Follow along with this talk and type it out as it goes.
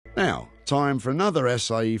Now, time for another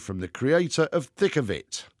essay from the creator of Thick of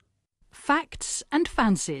It. Facts and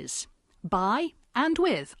Fancies, by and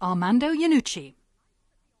with Armando Iannucci.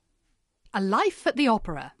 A Life at the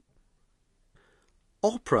Opera.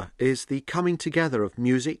 Opera is the coming together of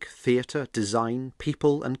music, theatre, design,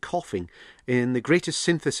 people and coughing in the greatest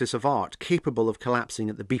synthesis of art capable of collapsing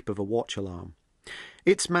at the beep of a watch alarm.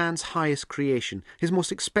 It's man's highest creation, his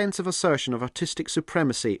most expensive assertion of artistic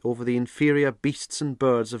supremacy over the inferior beasts and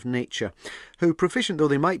birds of nature, who, proficient though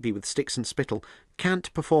they might be with sticks and spittle,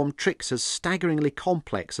 can't perform tricks as staggeringly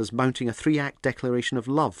complex as mounting a 3-act declaration of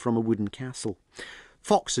love from a wooden castle.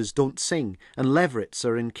 Foxes don't sing, and leverets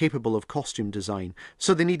are incapable of costume design,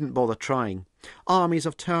 so they needn't bother trying. Armies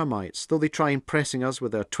of termites, though they try impressing us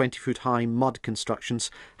with their 20-foot-high mud constructions,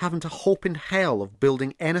 haven't a hope in hell of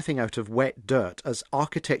building anything out of wet dirt as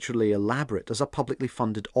architecturally elaborate as a publicly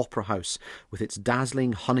funded opera house, with its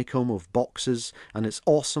dazzling honeycomb of boxes and its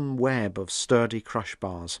awesome web of sturdy crush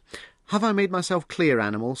bars. Have I made myself clear,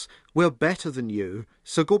 animals? We're better than you,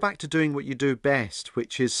 so go back to doing what you do best,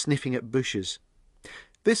 which is sniffing at bushes.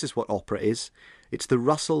 This is what opera is. It's the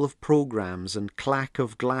rustle of programmes and clack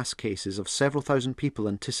of glass cases of several thousand people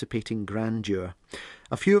anticipating grandeur.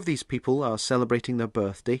 A few of these people are celebrating their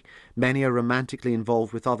birthday, many are romantically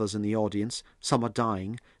involved with others in the audience, some are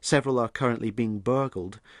dying, several are currently being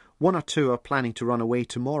burgled, 1 or 2 are planning to run away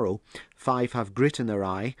tomorrow, 5 have grit in their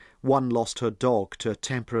eye, 1 lost her dog to a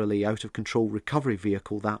temporarily out-of-control recovery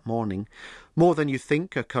vehicle that morning, more than you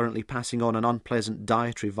think are currently passing on an unpleasant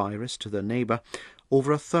dietary virus to their neighbour.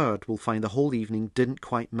 Over a third will find the whole evening didn't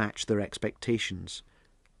quite match their expectations.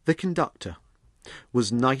 The conductor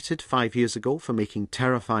was knighted 5 years ago for making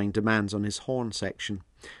terrifying demands on his horn section.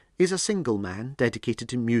 Is a single man dedicated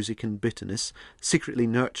to music and bitterness, secretly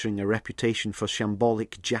nurturing a reputation for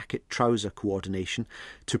shambolic jacket-trouser coordination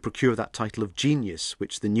to procure that title of genius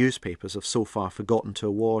which the newspapers have so far forgotten to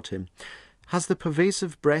award him. Has the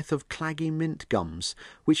pervasive breath of claggy mint gums,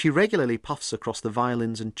 which he regularly puffs across the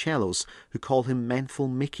violins and cellos, who call him Menthol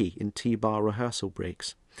Mickey in tea-bar rehearsal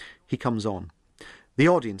breaks. He comes on. The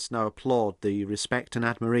audience now applaud the respect and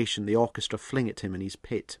admiration the orchestra fling at him in his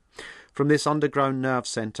pit. From this underground nerve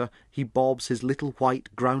centre he bobs his little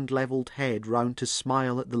white ground-levelled head round to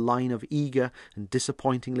smile at the line of eager and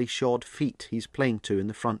disappointingly shod feet he's playing to in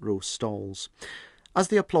the front row stalls. As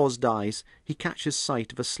the applause dies, he catches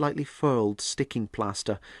sight of a slightly furled sticking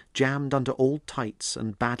plaster jammed under old tights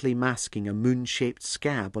and badly masking a moon-shaped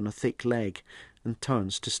scab on a thick leg, and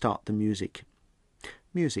turns to start the music.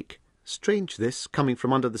 Music. Strange this, coming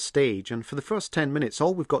from under the stage, and for the first 10 minutes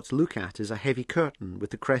all we've got to look at is a heavy curtain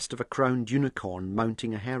with the crest of a crowned unicorn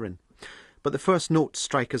mounting a heron. But the first notes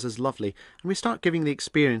strike us as lovely, and we start giving the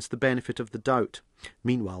experience the benefit of the doubt.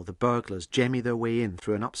 Meanwhile, the burglars jemmy their way in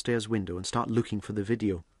through an upstairs window and start looking for the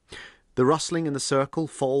video. The rustling in the circle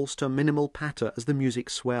falls to a minimal patter as the music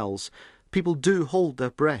swells. People do hold their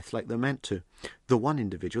breath like they're meant to, though one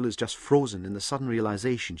individual is just frozen in the sudden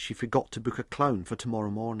realization she forgot to book a clown for tomorrow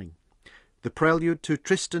morning. The prelude to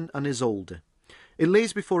Tristan and Isolde. It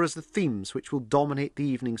lays before us the themes which will dominate the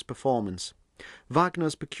evening's performance.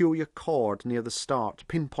 Wagner's peculiar chord near the start,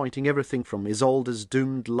 pinpointing everything from Isolde's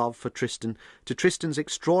doomed love for Tristan to Tristan's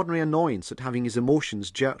extraordinary annoyance at having his emotions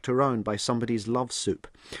jerked around by somebody's love soup,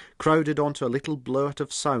 crowded onto a little blurt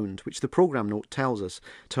of sound which the programme note tells us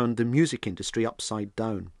turned the music industry upside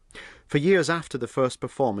down. For years after the first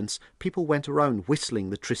performance, people went around whistling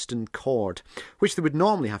the Tristan chord, which they would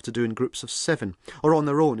normally have to do in groups of 7, or on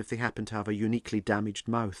their own if they happened to have a uniquely damaged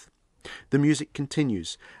mouth. The music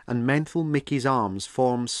continues, and Menthol Mickey's arms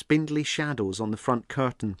form spindly shadows on the front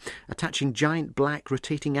curtain, attaching giant black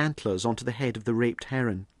rotating antlers onto the head of the raped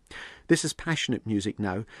heron. This is passionate music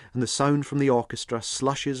now, and the sound from the orchestra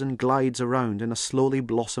slushes and glides around in a slowly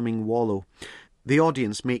blossoming wallow. The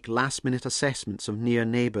audience make last-minute assessments of near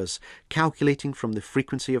neighbours, calculating from the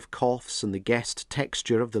frequency of coughs and the guessed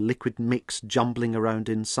texture of the liquid mix jumbling around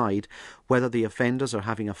inside, whether the offenders are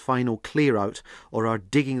having a final clear-out or are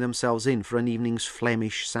digging themselves in for an evening's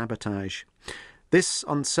Flemish sabotage. This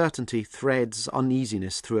uncertainty threads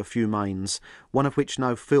uneasiness through a few minds, one of which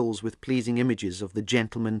now fills with pleasing images of the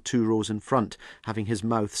gentleman 2 rows in front, having his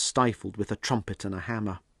mouth stifled with a trumpet and a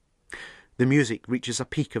hammer. The music reaches a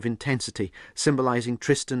peak of intensity, symbolising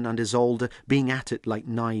Tristan and Isolde being at it like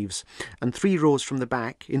knives, and 3 rows from the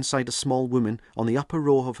back, inside a small woman, on the upper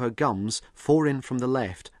row of her gums, 4 in from the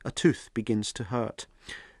left, a tooth begins to hurt.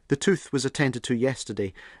 The tooth was attended to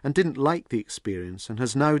yesterday, and didn't like the experience, and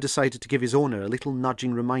has now decided to give his owner a little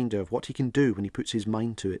nudging reminder of what he can do when he puts his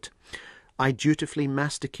mind to it. I dutifully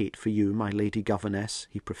masticate for you, my lady governess,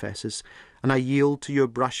 he professes, and I yield to your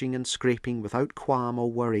brushing and scraping without qualm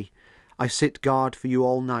or worry. I sit guard for you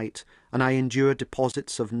all night, and I endure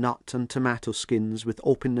deposits of nut and tomato skins with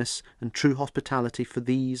openness and true hospitality for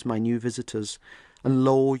these, my new visitors. And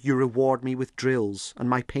lo, you reward me with drills, and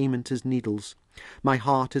my payment is needles. My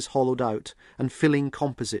heart is hollowed out, and filling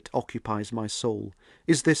composite occupies my soul.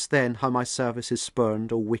 Is this then how my service is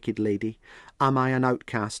spurned, O wicked lady? Am I an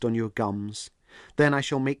outcast on your gums? Then I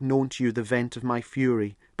shall make known to you the vent of my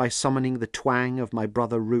fury, by summoning the twang of my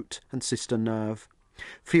brother root and sister nerve.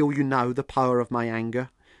 Feel you now the power of my anger?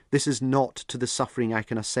 This is not to the suffering I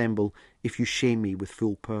can assemble, if you shame me with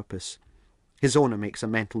full purpose. His owner makes a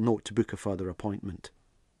mental note to book a further appointment.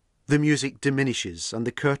 The music diminishes, and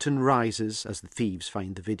the curtain rises as the thieves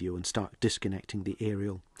find the video and start disconnecting the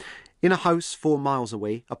aerial. In a house 4 miles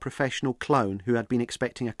away, a professional clown who had been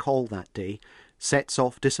expecting a call that day sets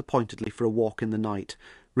off disappointedly for a walk in the night,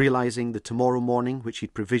 realising that tomorrow morning, which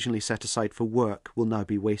he'd provisionally set aside for work, will now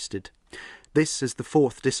be wasted. This is the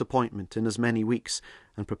 4th disappointment in as many weeks,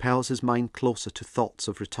 and propels his mind closer to thoughts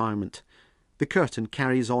of retirement. The curtain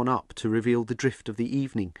carries on up to reveal the drift of the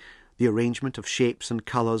evening. The arrangement of shapes and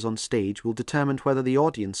colours on stage will determine whether the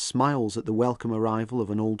audience smiles at the welcome arrival of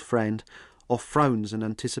an old friend, or frowns in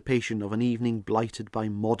anticipation of an evening blighted by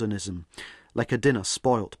modernism, like a dinner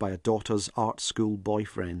spoilt by a daughter's art school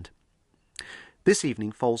boyfriend. This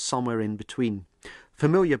evening falls somewhere in between.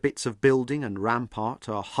 Familiar bits of building and rampart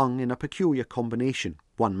are hung in a peculiar combination.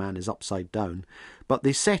 One man is upside down, but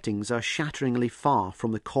the settings are shatteringly far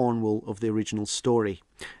from the Cornwall of the original story.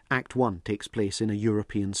 Act 1 takes place in a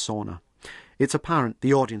European sauna. It's apparent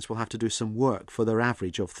the audience will have to do some work for their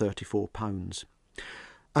average of £34.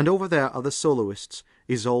 And over there are the soloists,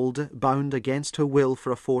 Isolde, bound against her will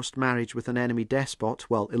for a forced marriage with an enemy despot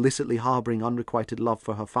while illicitly harbouring unrequited love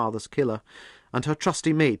for her father's killer, and her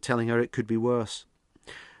trusty maid telling her it could be worse.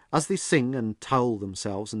 As they sing and towel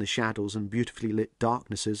themselves in the shadows and beautifully lit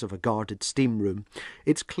darknesses of a guarded steam room,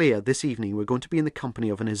 it's clear this evening we're going to be in the company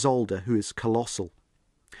of an Isolde who is colossal.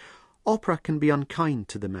 Opera can be unkind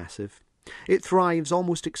to the massive. It thrives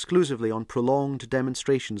almost exclusively on prolonged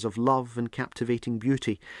demonstrations of love and captivating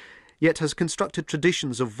beauty, yet has constructed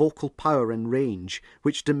traditions of vocal power and range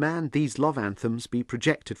which demand these love anthems be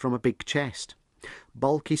projected from a big chest.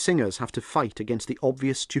 Bulky singers have to fight against the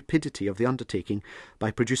obvious stupidity of the undertaking by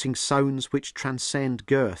producing sounds which transcend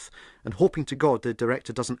girth, and hoping to God the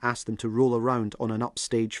director doesn't ask them to roll around on an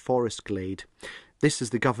upstage forest glade. This is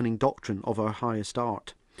the governing doctrine of our highest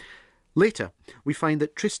art. Later, we find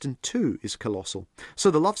that Tristan too is colossal, so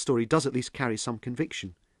the love story does at least carry some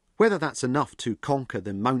conviction. Whether that's enough to conquer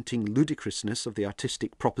the mounting ludicrousness of the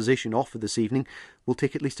artistic proposition offered this evening will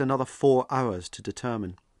take at least another 4 hours to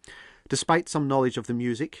determine. Despite some knowledge of the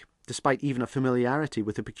music, despite even a familiarity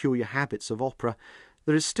with the peculiar habits of opera,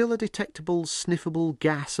 there is still a detectable, sniffable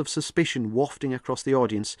gas of suspicion wafting across the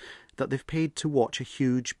audience that they've paid to watch a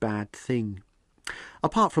huge bad thing.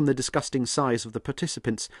 Apart from the disgusting size of the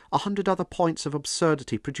participants, 100 other points of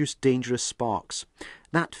absurdity produce dangerous sparks.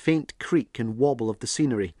 That faint creak and wobble of the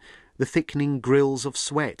scenery, the thickening grills of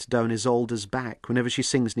sweat down Isolde's back whenever she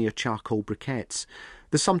sings near charcoal briquettes,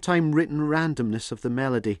 the sometime written randomness of the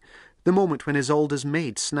melody, the moment when Isolde's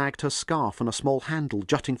maid snagged her scarf on a small handle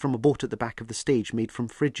jutting from a boat at the back of the stage made from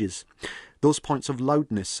fridges, those points of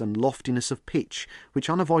loudness and loftiness of pitch which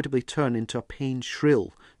unavoidably turn into a pained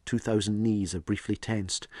shrill, 2,000 knees are briefly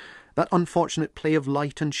tensed, that unfortunate play of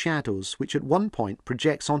light and shadows which at one point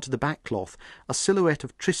projects onto the backcloth a silhouette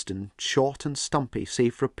of Tristan, short and stumpy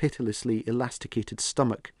save for a pitilessly elasticated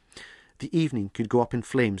stomach. The evening could go up in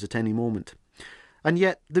flames at any moment. And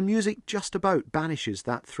yet the music just about banishes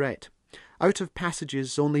that threat. Out of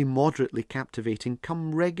passages only moderately captivating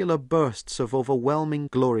come regular bursts of overwhelming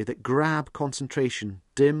glory that grab concentration,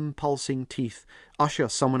 dim pulsing teeth, usher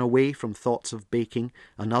someone away from thoughts of baking,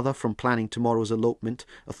 another from planning tomorrow's elopement,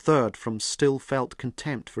 a third from still-felt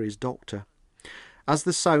contempt for his doctor. As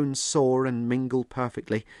the sounds soar and mingle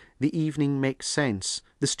perfectly, the evening makes sense,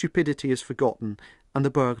 the stupidity is forgotten, and the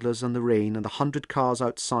burglars and the rain and the 100 cars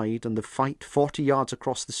outside and the fight 40 yards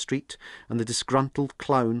across the street and the disgruntled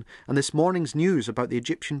clown and this morning's news about the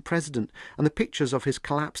Egyptian president and the pictures of his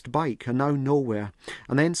collapsed bike are now nowhere,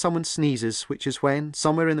 and then someone sneezes, which is when,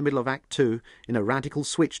 somewhere in the middle of Act 2, in a radical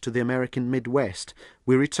switch to the American Midwest,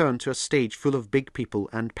 we return to a stage full of big people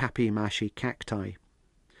and papier-mâché cacti.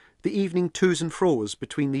 The evening to's and fro's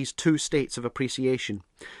between these two states of appreciation.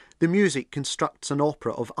 The music constructs an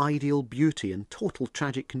opera of ideal beauty and total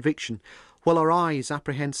tragic conviction, while our eyes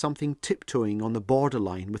apprehend something tiptoeing on the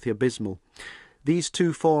borderline with the abysmal. These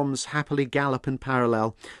two forms happily gallop in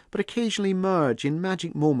parallel, but occasionally merge in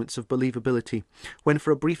magic moments of believability, when for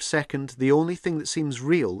a brief second the only thing that seems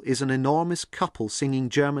real is an enormous couple singing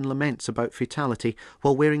German laments about fatality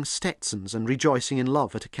while wearing Stetsons and rejoicing in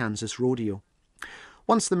love at a Kansas rodeo.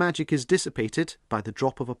 Once the magic is dissipated by the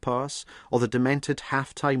drop of a purse, or the demented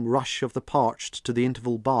half-time rush of the parched to the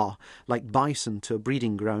interval bar, like bison to a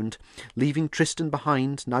breeding ground, leaving Tristan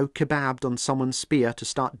behind, now kebabbed on someone's spear to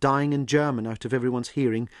start dying in German out of everyone's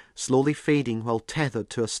hearing, slowly fading while tethered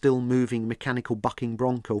to a still-moving mechanical bucking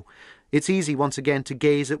bronco, it's easy once again to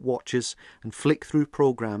gaze at watches and flick through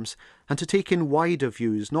programmes, and to take in wider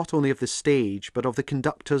views not only of the stage but of the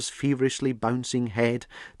conductor's feverishly bouncing head,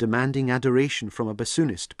 demanding adoration from a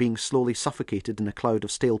bassoonist being slowly suffocated in a cloud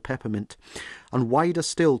of stale peppermint, and wider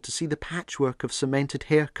still to see the patchwork of cemented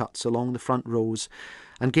haircuts along the front rows,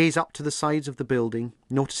 and gaze up to the sides of the building,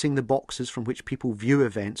 noticing the boxes from which people view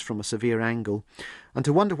events from a severe angle, and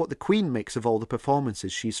to wonder what the Queen makes of all the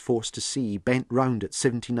performances she's forced to see bent round at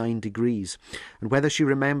 79 degrees, and whether she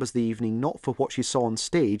remembers the evening not for what she saw on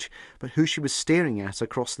stage, but who she was staring at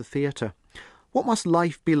across the theatre. What must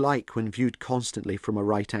life be like when viewed constantly from a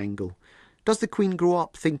right angle? Does the Queen grow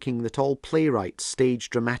up thinking that all playwrights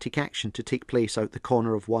stage dramatic action to take place out the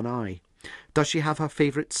corner of one eye? Does she have her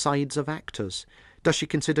favourite sides of actors? Does she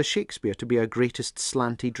consider Shakespeare to be her greatest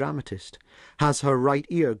slanty dramatist? Has her right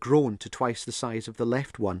ear grown to twice the size of the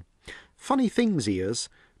left one? Funny things, ears.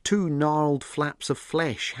 Two gnarled flaps of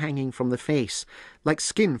flesh hanging from the face, like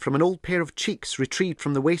skin from an old pair of cheeks retrieved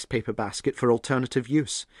from the wastepaper basket for alternative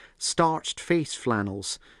use. Starched face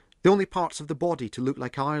flannels. The only parts of the body to look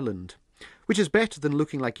like Ireland. Which is better than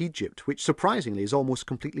looking like Egypt, which surprisingly is almost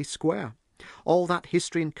completely square. All that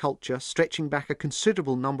history and culture, stretching back a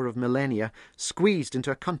considerable number of millennia, squeezed into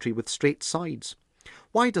a country with straight sides.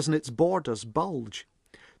 Why doesn't its borders bulge?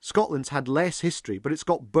 Scotland's had less history, but it's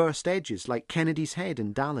got burst edges like Kennedy's head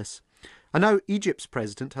in Dallas. And now Egypt's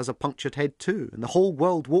president has a punctured head too, and the whole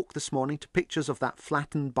world woke this morning to pictures of that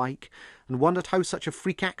flattened bike, and wondered how such a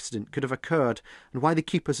freak accident could have occurred, and why the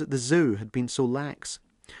keepers at the zoo had been so lax.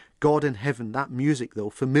 God in heaven, that music,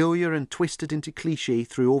 though, familiar and twisted into cliché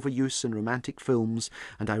through overuse in romantic films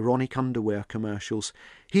and ironic underwear commercials,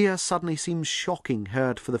 here suddenly seems shocking,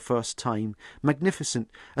 heard for the first time,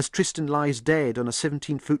 magnificent, as Tristan lies dead on a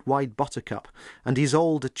 17-foot-wide buttercup, and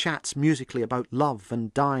Isolde chats musically about love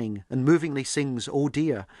and dying, and movingly sings "Oh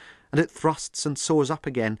dear," and it thrusts and soars up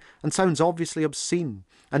again, and sounds obviously obscene,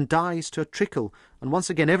 and dies to a trickle, and once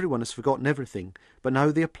again everyone has forgotten everything, but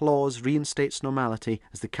now the applause reinstates normality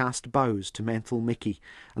as the cast bows to mental Mickey,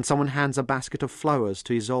 and someone hands a basket of flowers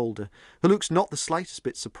to Isolde, who looks not the slightest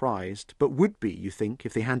bit surprised, but would be, you think,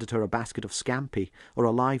 if they handed her a basket of scampi, or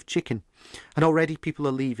a live chicken. And already people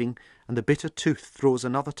are leaving, and the bitter tooth throws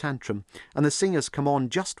another tantrum, and the singers come on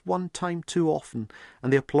just one time too often,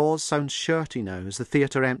 and the applause sounds shirty now as the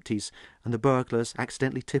theatre empties, and the burglars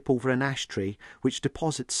accidentally tip over an ashtray which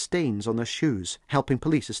deposits stains on their shoes, helping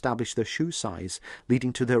police establish their shoe size,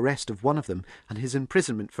 leading to the arrest of one of them and his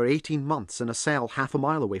imprisonment for 18 months in a cell half a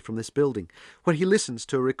mile away from this building, where he listens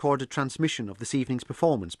to a recorded transmission of this evening's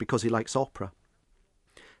performance because he likes opera.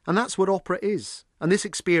 And that's what opera is, and this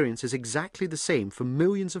experience is exactly the same for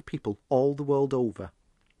millions of people all the world over.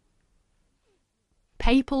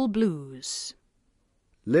 Papal Blues.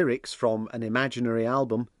 Lyrics from an imaginary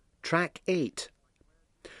album, track 8.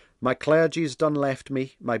 My clergy's done left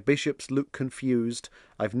me, my bishops look confused,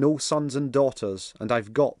 I've no sons and daughters, and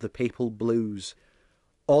I've got the papal blues.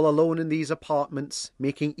 All alone in these apartments,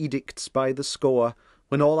 making edicts by the score,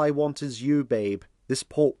 when all I want is you, babe, this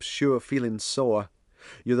pope's sure feeling sore.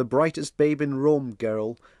 You're the brightest babe in Rome,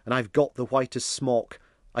 girl, and I've got the whitest smock.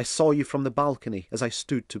 I saw you from the balcony as I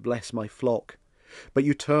stood to bless my flock. But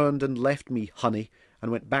you turned and left me, honey,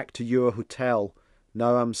 and went back to your hotel.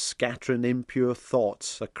 Now I'm scattering impure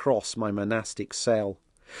thoughts across my monastic cell.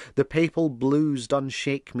 The papal blues done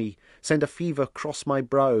shake me, send a fever cross my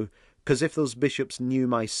brow, 'cause if those bishops knew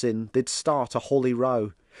my sin, they'd start a holy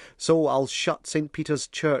row. So I'll shut St. Peter's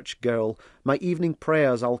Church, girl, my evening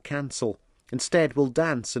prayers I'll cancel. Instead we'll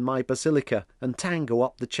dance in my basilica and tango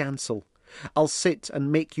up the chancel. I'll sit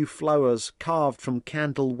and make you flowers carved from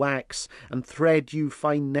candle wax, and thread you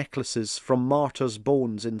fine necklaces from martyrs'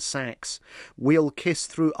 bones in sacks. We'll kiss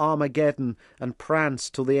through Armageddon and prance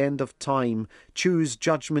till the end of time, choose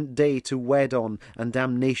Judgment Day to wed on and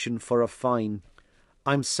damnation for a fine.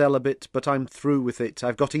 I'm celibate, but I'm through with it.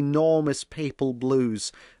 I've got enormous papal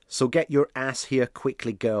blues. So get your ass here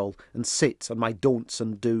quickly, girl, and sit on my don'ts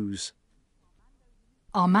and do's.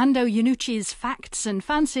 Armando Iannucci's Facts and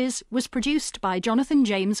Fancies was produced by Jonathan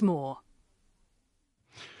James Moore.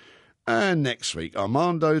 And next week,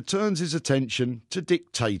 Armando turns his attention to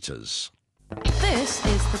dictators. This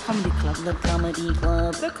is the Comedy Club. The Comedy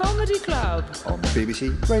Club. The Comedy Club. On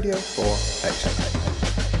BBC Radio 4 XM.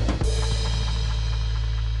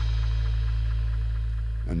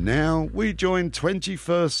 And now we join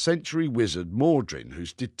 21st century wizard Mordrin,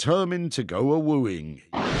 who's determined to go a-wooing.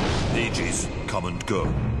 Ages come and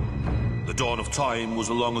go. The dawn of time was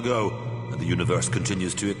long ago, and the universe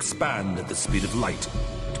continues to expand at the speed of light,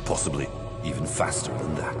 and possibly even faster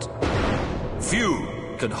than that.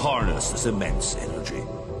 Few can harness this immense energy.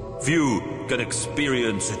 Few can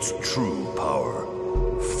experience its true power.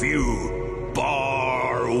 Few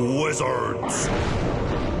bar wizards.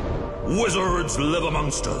 Wizards live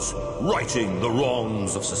amongst us, righting the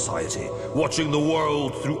wrongs of society, watching the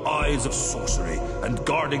world through eyes of sorcery, and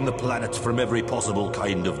guarding the planet from every possible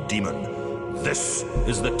kind of demon. This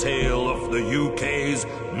is the tale of the UK's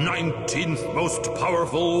 19th most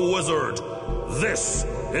powerful wizard. This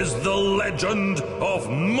is the legend of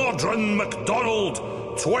Modern MacDonald,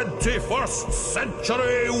 21st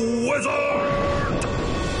century wizard!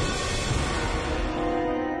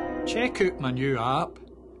 Check out my new app.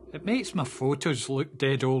 It makes my photos look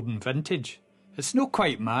dead old and vintage. It's not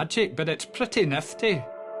quite magic, but it's pretty nifty.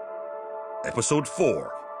 Episode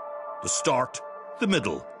 4. The start, the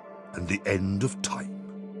middle, and the end of time.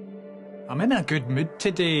 I'm in a good mood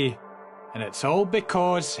today, and it's all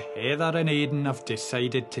because Heather and Aidan have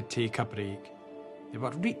decided to take a break. They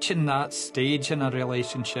were reaching that stage in a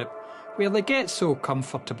relationship where they get so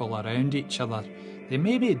comfortable around each other, they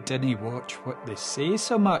maybe didn't watch what they say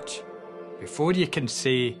so much. Before you can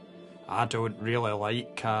say, I don't really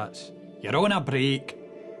like cats, you're on a break.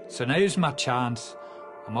 So now's my chance.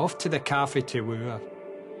 I'm off to the cafe to woo her.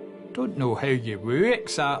 Don't know how you woo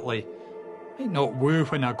exactly. Might not woo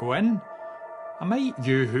when I go in. I might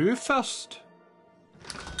yoo-hoo first.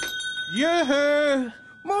 Yoo-hoo!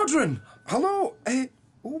 Mordrin! Hello!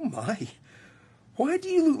 Oh my. Why do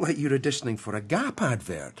you look like you're auditioning for a Gap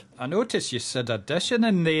advert? I noticed you said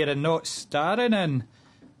auditioning there and not starring in.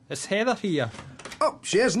 Is Heather here? Oh,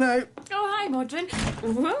 she is now. Oh, hi, Modrin.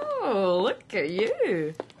 Whoa, look at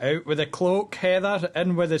you. Out with the cloak, Heather,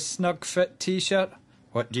 in with the snug fit t-shirt.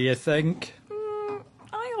 What do you think?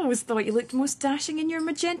 I always thought you looked most dashing in your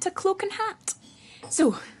magenta cloak and hat.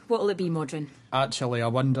 So, what'll it be, Modrin? Actually, I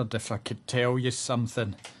wondered if I could tell you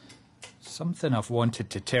something. Something I've wanted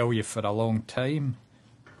to tell you for a long time.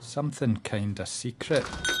 Something kinda secret.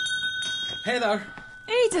 Heather!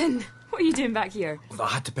 Aidan! What are you doing back here? I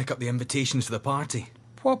had to pick up the invitations to the party.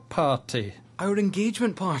 What party? Our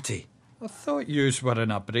engagement party. I thought yous were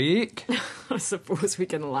in a break. I suppose we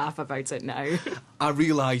can laugh about it now. I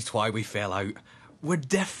realised why we fell out. We're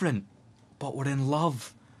different, but we're in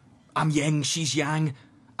love. I'm yin, she's yang.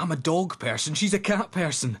 I'm a dog person, she's a cat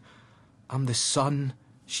person. I'm the sun,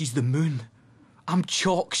 she's the moon. I'm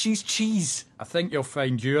chalk, she's cheese. I think you'll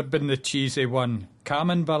find you're been the cheesy one.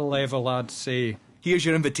 Camembert level, I'd say. Here's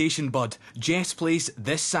your invitation, bud. Jess Place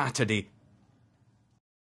this Saturday,